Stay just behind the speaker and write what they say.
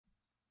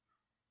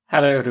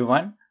Hello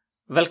everyone,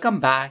 welcome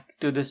back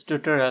to this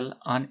tutorial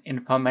on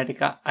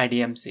Informatica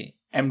IDMC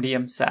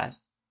MDM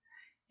SaaS.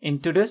 In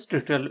today's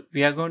tutorial,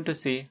 we are going to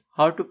see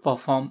how to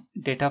perform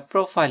data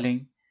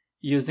profiling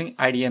using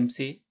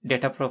IDMC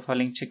data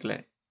profiling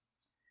checklist.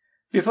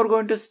 Before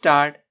going to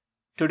start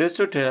today's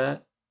tutorial,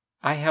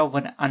 I have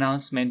one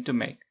announcement to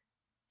make,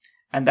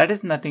 and that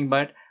is nothing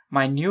but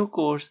my new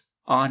course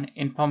on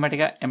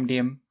Informatica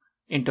MDM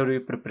interview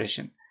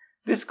preparation.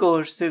 This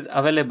course is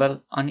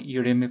available on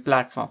Udemy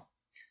platform.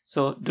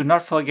 So do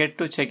not forget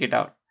to check it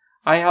out.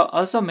 I have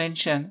also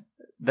mentioned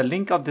the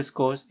link of this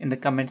course in the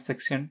comment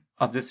section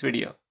of this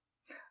video.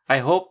 I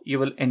hope you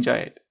will enjoy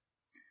it.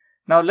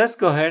 Now let's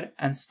go ahead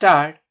and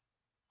start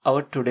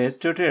our today's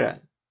tutorial.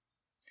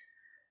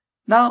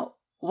 Now,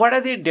 what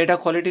are the data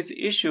quality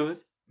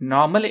issues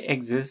normally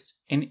exist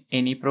in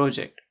any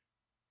project?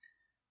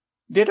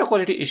 Data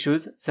quality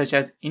issues such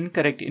as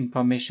incorrect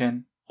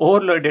information,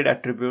 overloaded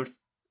attributes,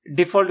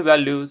 default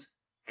values,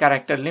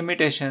 character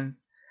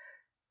limitations,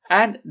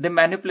 and the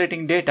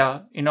manipulating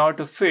data in order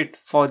to fit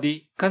for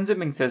the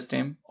consuming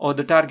system or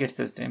the target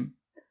system.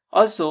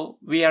 Also,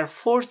 we are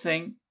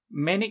forcing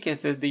many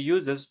cases the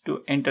users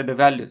to enter the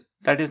values.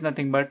 That is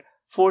nothing but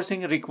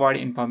forcing required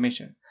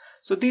information.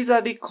 So these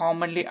are the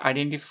commonly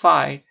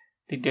identified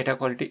the data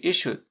quality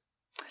issues.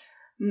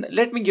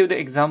 Let me give the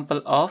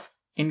example of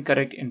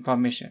incorrect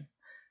information.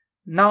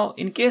 Now,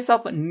 in case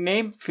of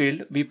name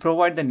field, we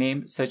provide the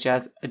name such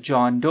as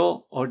John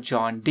Doe or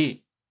John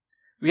D.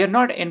 We are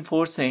not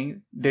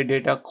enforcing the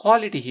data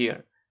quality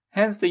here.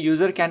 Hence, the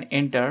user can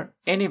enter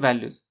any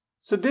values.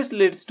 So this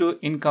leads to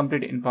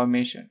incomplete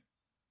information.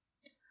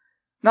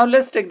 Now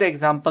let's take the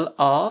example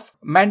of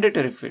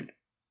mandatory field.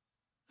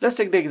 Let's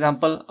take the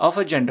example of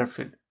a gender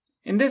field.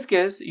 In this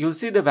case, you'll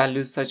see the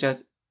values such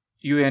as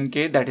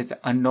UNK, that is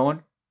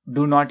unknown,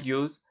 do not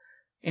use.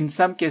 In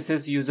some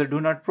cases, user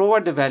do not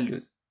provide the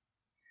values.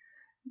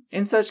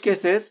 In such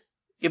cases,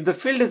 if the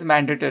field is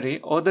mandatory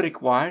or the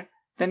required,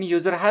 then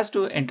user has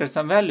to enter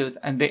some values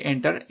and they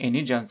enter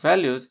any junk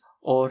values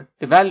or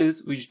the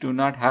values which do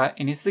not have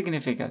any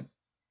significance.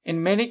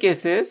 In many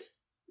cases,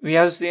 we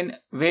have seen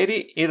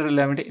very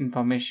irrelevant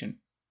information.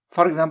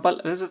 For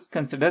example, let's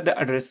consider the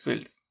address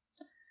fields.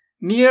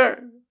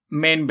 Near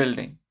main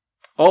building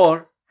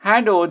or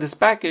hand over this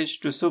package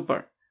to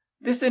super.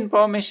 This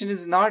information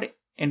is not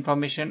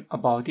information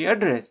about the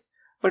address,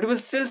 but we'll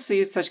still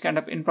see such kind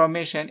of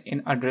information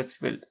in address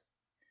field.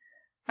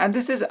 And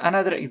this is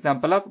another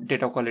example of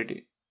data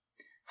quality.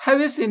 Have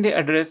you seen the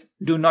address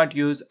do not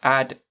use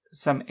at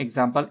some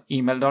example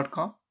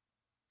email.com?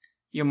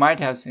 You might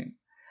have seen.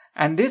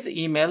 And this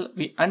email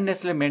we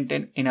unnecessarily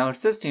maintain in our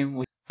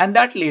system, and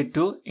that lead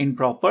to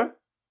improper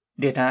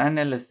data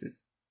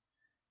analysis.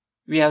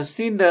 We have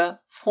seen the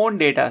phone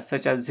data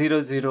such as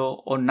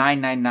 00 or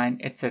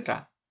 999,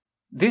 etc.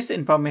 This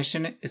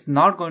information is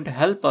not going to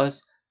help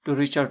us to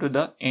reach out to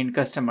the end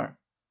customer.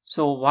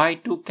 So why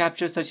to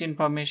capture such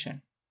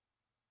information?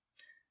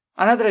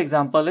 Another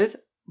example is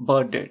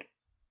birth date.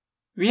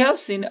 We have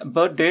seen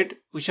birth date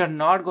which are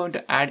not going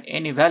to add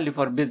any value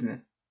for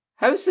business.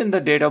 Have you seen the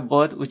date of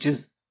birth which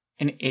is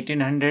in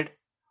 1800?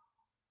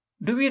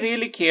 Do we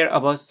really care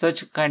about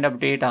such kind of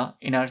data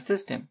in our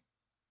system?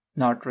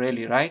 Not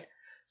really, right?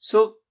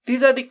 So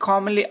these are the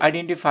commonly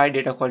identified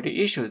data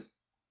quality issues.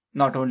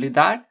 Not only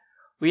that,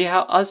 we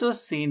have also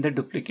seen the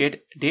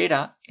duplicate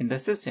data in the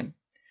system.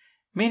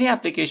 Many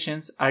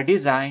applications are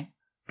designed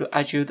to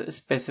achieve the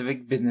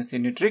specific business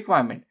unit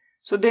requirement.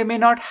 So they may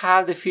not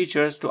have the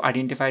features to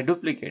identify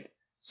duplicate.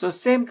 So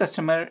same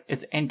customer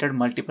is entered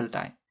multiple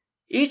times.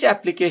 Each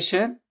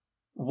application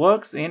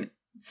works in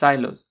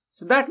silos.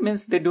 So that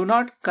means they do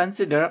not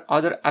consider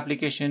other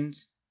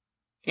applications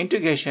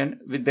integration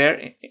with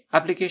their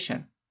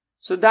application.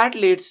 So that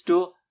leads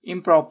to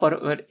improper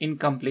or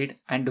incomplete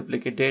and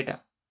duplicate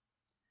data.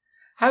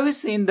 Have you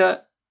seen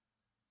the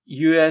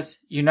US,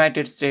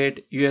 United States,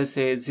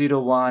 USA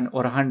 01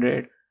 or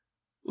 100,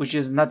 which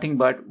is nothing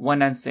but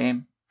one and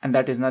same, and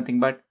that is nothing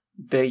but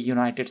the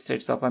United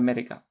States of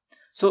America.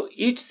 So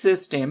each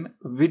system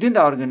within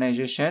the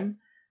organization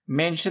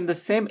mention the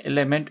same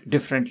element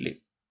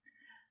differently.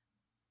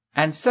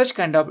 And such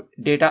kind of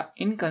data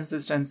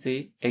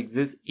inconsistency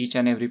exists each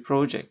and every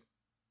project.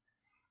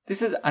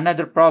 This is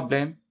another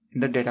problem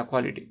in the data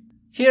quality.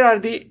 Here are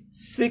the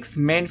 6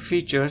 main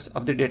features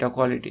of the data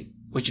quality,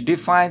 which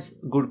defines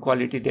good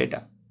quality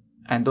data.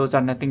 And those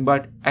are nothing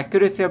but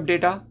accuracy of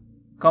data,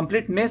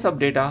 completeness of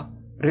data,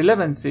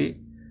 relevancy,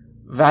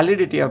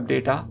 validity of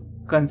data,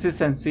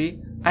 consistency,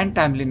 and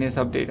timeliness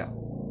of data.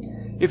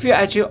 If you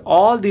achieve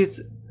all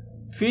these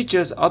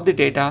features of the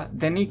data,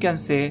 then you can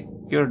say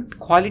your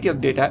quality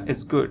of data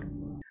is good.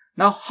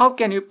 Now, how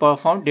can you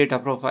perform data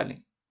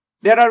profiling?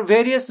 There are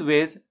various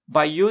ways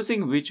by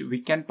using which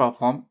we can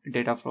perform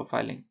data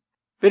profiling.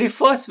 Very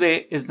first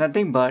way is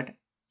nothing but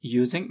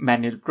using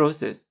manual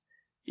process.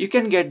 You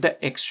can get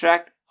the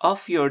extract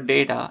of your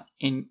data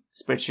in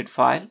spreadsheet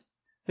file,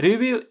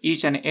 review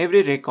each and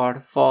every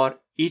record for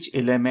each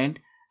element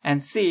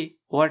and see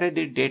what are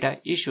the data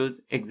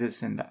issues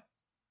exist in that.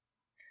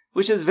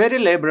 which is very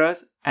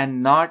laborious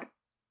and not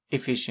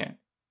efficient.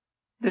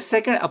 The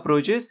second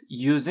approach is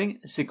using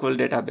SQL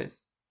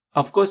database.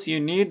 Of course, you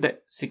need the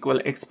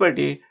SQL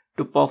expertise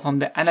to perform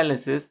the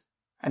analysis,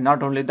 and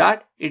not only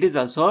that, it is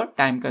also a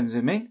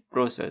time-consuming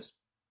process.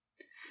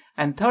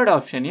 And third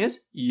option is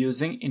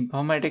using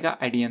Informatica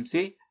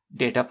IDMC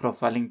data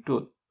profiling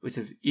tool, which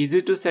is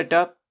easy to set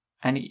up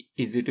and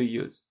easy to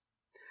use.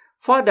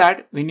 For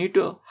that, we need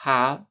to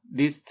have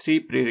these three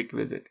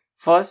prerequisites.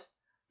 First,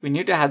 we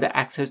need to have the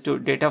access to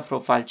data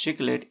profile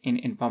checklist in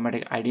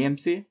Informatica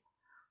IDMC.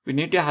 We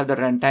need to have the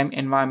runtime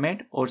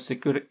environment or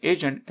secure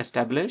agent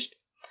established.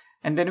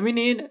 And then we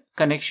need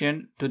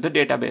connection to the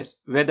database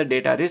where the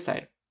data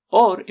resides.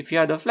 Or if you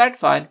have the flat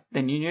file,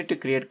 then you need to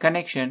create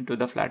connection to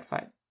the flat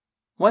file.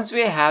 Once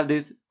we have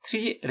these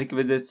three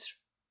requisites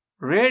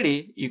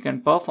ready, you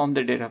can perform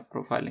the data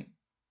profiling.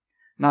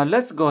 Now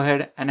let's go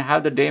ahead and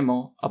have the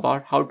demo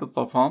about how to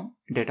perform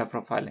data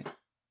profiling.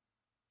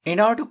 In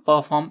order to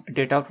perform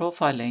data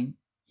profiling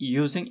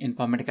using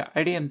Informatica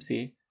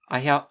IDMC, I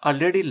have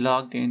already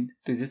logged in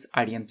to this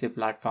IDMC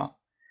platform.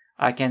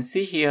 I can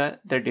see here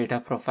the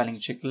data profiling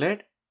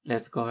checklist.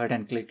 Let's go ahead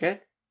and click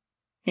it.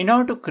 In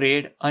order to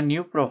create a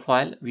new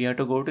profile, we have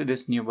to go to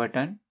this new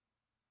button.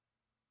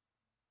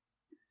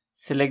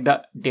 Select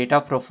the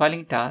data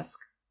profiling task.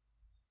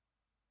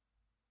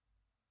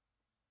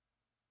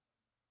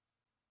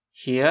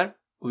 Here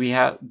we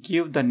have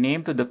give the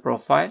name to the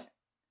profile.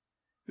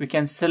 We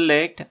can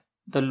select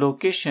the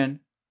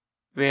location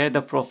where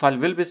the profile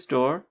will be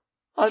stored.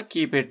 I'll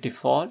keep it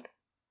default.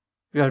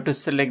 We have to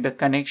select the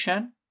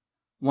connection.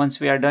 Once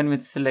we are done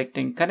with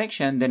selecting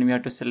connection, then we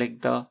have to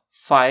select the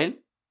file.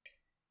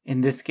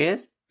 In this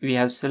case, we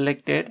have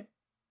selected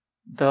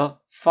the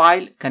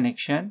file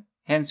connection.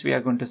 Hence, we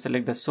are going to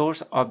select the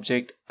source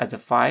object as a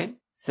file.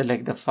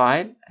 Select the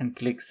file and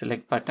click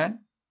select button.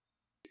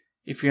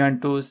 If you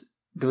want to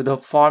do the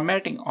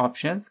formatting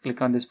options,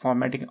 click on this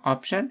formatting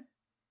option.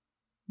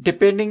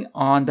 Depending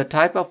on the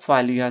type of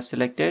file you have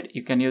selected,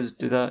 you can use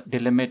the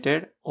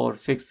delimited or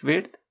fixed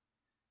width.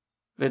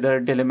 Whether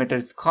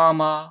delimited is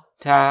comma,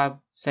 tab,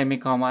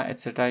 semi-comma,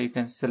 etc. you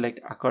can select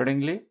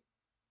accordingly.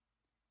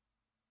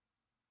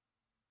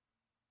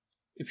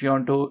 If you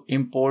want to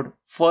import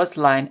first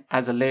line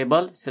as a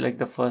label, select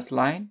the first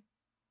line.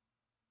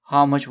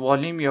 How much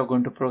volume you are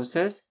going to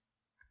process,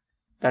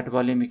 that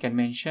volume you can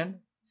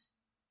mention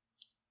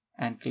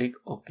and click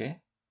OK.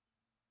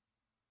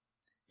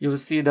 You will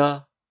see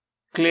the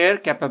clear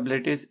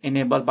capabilities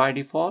enabled by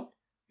default.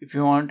 If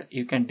you want,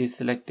 you can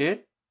deselect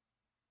it.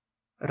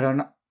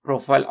 Run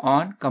profile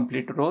on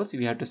complete rows,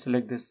 we have to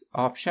select this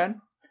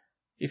option.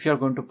 If you are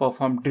going to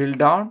perform drill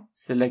down,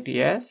 select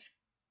yes.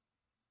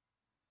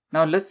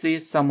 Now let's see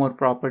some more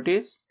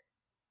properties.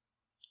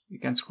 You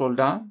can scroll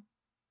down.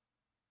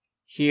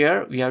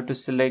 Here we have to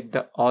select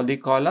all the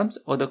columns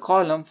or the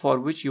column for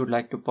which you would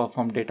like to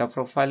perform data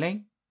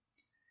profiling.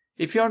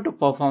 If you want to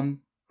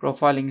perform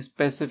profiling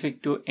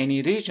specific to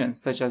any region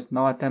such as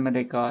North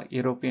America,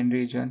 European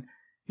region,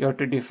 you have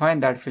to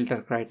define that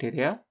filter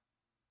criteria.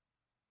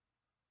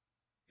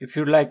 If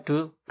you'd like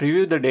to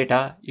preview the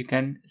data, you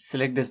can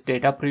select this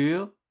data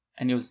preview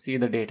and you'll see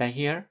the data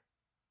here.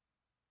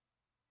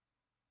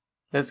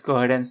 Let's go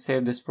ahead and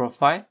save this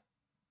profile.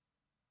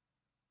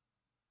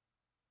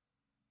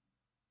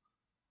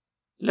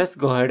 Let's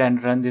go ahead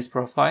and run this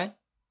profile.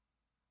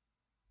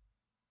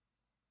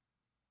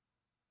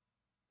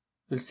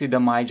 We'll see the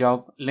My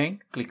Job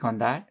link. Click on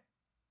that.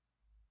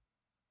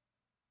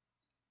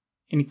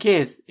 In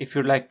case if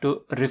you'd like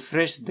to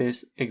refresh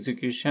this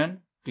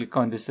execution, click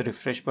on this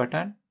refresh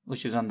button,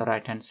 which is on the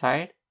right hand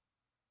side.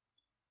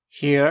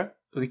 Here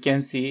we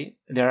can see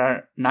there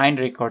are 9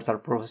 records are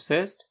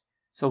processed.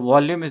 So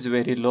volume is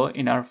very low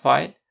in our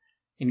file.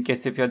 In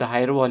case if you have the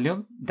higher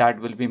volume, that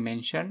will be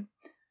mentioned.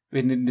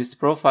 Within this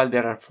profile,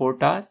 there are 4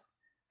 tasks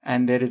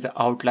and there is an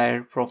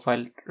outlier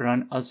profile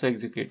run also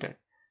executed.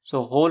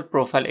 So whole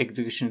profile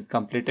execution is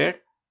completed.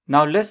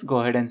 Now let's go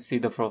ahead and see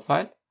the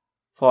profile.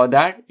 For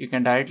that, you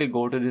can directly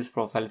go to this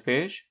profile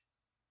page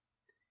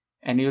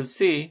and you'll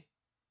see,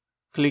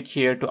 click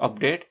here to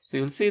update. So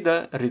you'll see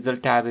the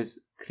result tab is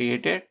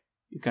created.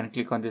 You can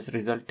click on this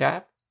result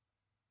tab.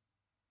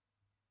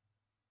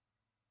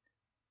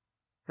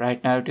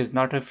 Right now it is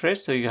not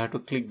refreshed, so you have to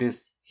click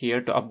this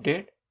here to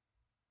update.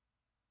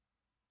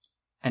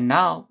 And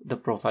now the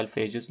profile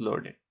page is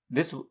loaded.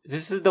 This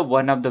is the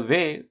one of the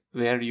way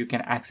where you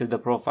can access the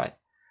profile.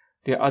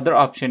 The other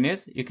option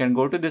is you can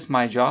go to this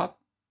My Job,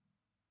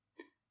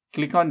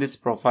 click on this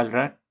profile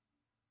run.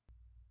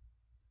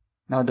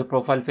 Now the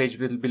profile page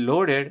will be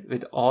loaded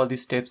with all the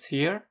steps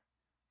here,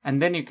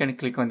 and then you can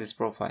click on this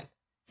profile.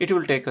 It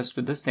will take us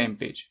to the same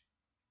page.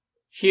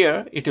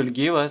 Here it will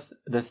give us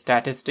the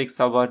statistics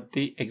about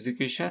the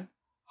execution,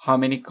 how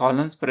many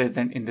columns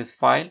present in this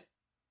file,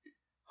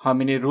 how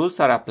many rules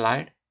are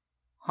applied,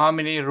 how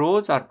many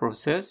rows are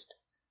processed,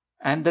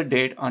 and the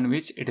date on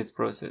which it is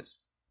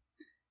processed.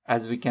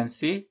 As we can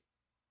see,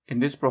 in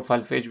this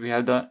profile page we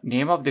have the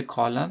name of the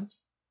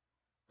columns,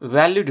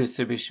 value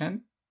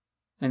distribution,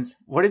 means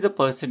what is the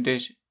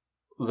percentage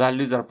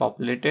values are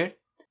populated,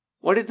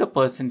 what is the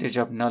percentage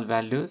of null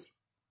values,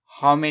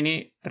 how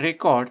many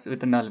records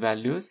with null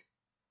values,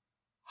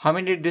 how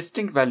many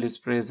distinct values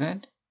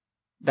present,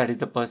 that is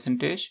the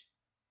percentage,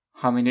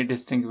 how many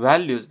distinct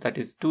values, that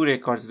is 2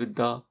 records with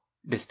the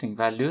distinct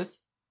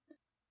values.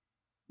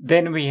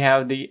 Then we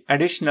have the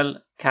additional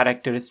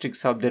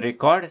characteristics of the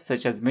record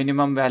such as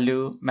minimum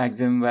value,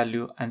 maximum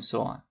value, and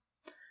so on.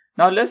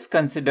 Now let's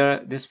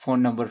consider this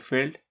phone number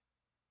field.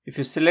 If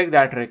you select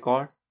that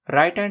record,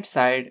 right hand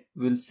side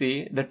will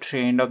see the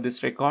trend of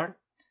this record,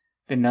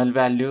 the null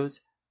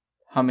values,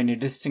 how many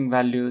distinct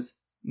values,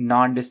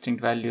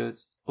 non-distinct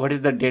values, what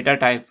is the data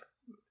type,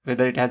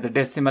 whether it has a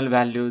decimal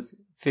values,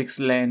 fixed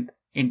length,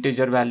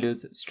 integer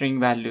values, string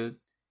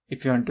values.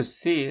 If you want to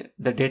see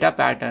the data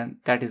pattern,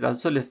 that is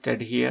also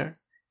listed here.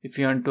 If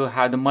you want to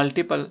have the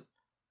multiple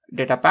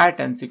data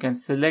patterns, you can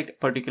select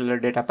particular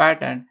data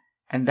pattern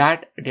and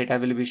that data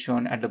will be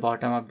shown at the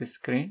bottom of the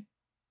screen.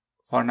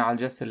 For now, I'll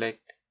just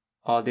select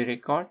all the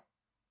record.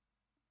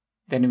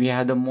 Then we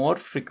have the more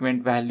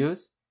frequent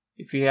values.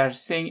 If you are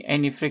seeing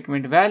any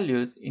frequent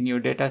values in your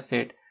data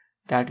set,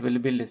 that will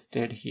be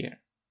listed here.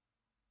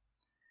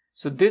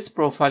 So this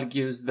profile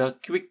gives the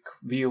quick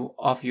view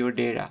of your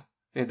data,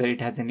 whether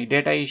it has any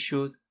data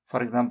issues.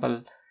 For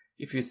example,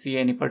 if you see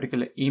any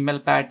particular email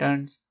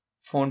patterns,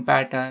 phone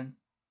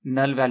patterns,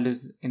 null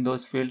values in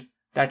those fields,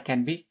 that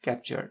can be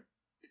captured.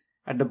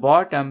 At the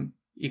bottom,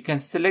 you can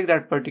select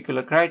that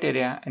particular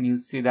criteria and you'll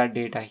see that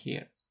data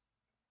here.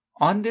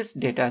 On this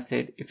data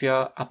set, if you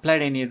have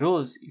applied any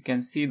rules, you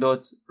can see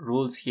those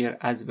rules here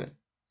as well.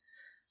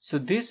 So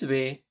this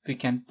way, we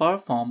can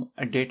perform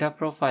a data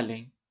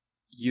profiling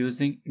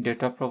using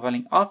data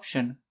profiling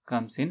option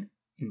comes in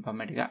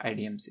Informatica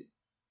IDMC.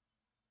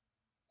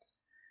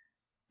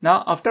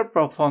 Now, after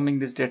performing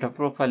this data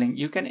profiling,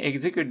 you can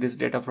execute this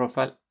data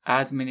profile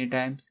as many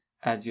times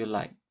as you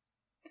like.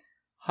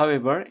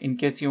 However, in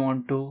case you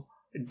want to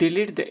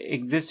delete the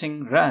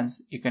existing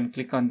runs, you can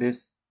click on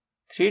this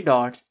 3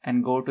 dots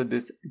and go to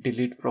this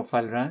delete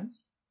profile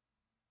runs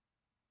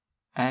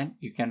and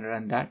you can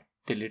run that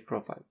delete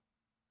profiles.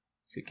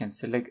 So you can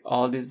select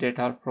all these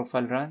data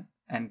profile runs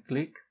and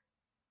click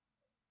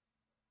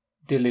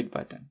delete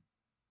button.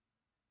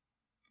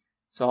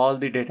 So all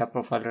the data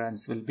profile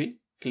runs will be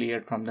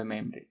cleared from the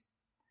memory.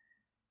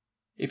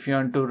 If you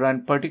want to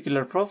run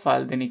particular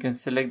profile, then you can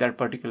select that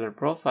particular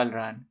profile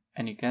run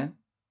and you can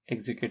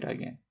execute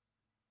again.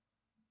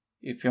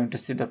 If you want to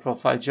see the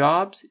profile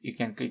jobs, you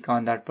can click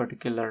on that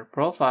particular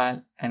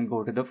profile and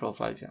go to the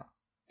profile job.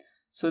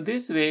 So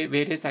this way,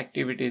 various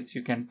activities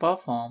you can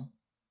perform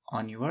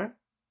on your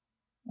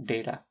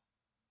data.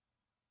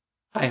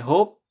 I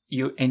hope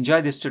you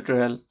enjoy this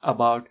tutorial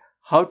about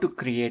how to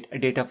create a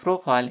data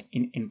profile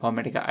in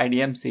Informatica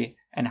IDMC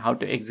and how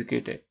to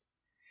execute it.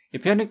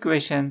 If you have any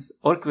questions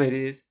or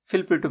queries,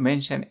 feel free to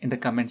mention in the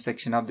comment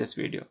section of this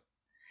video.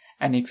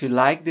 And if you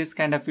like this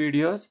kind of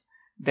videos,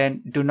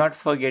 then do not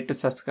forget to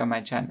subscribe my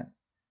channel.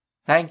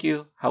 Thank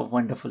you. Have a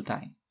wonderful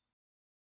time.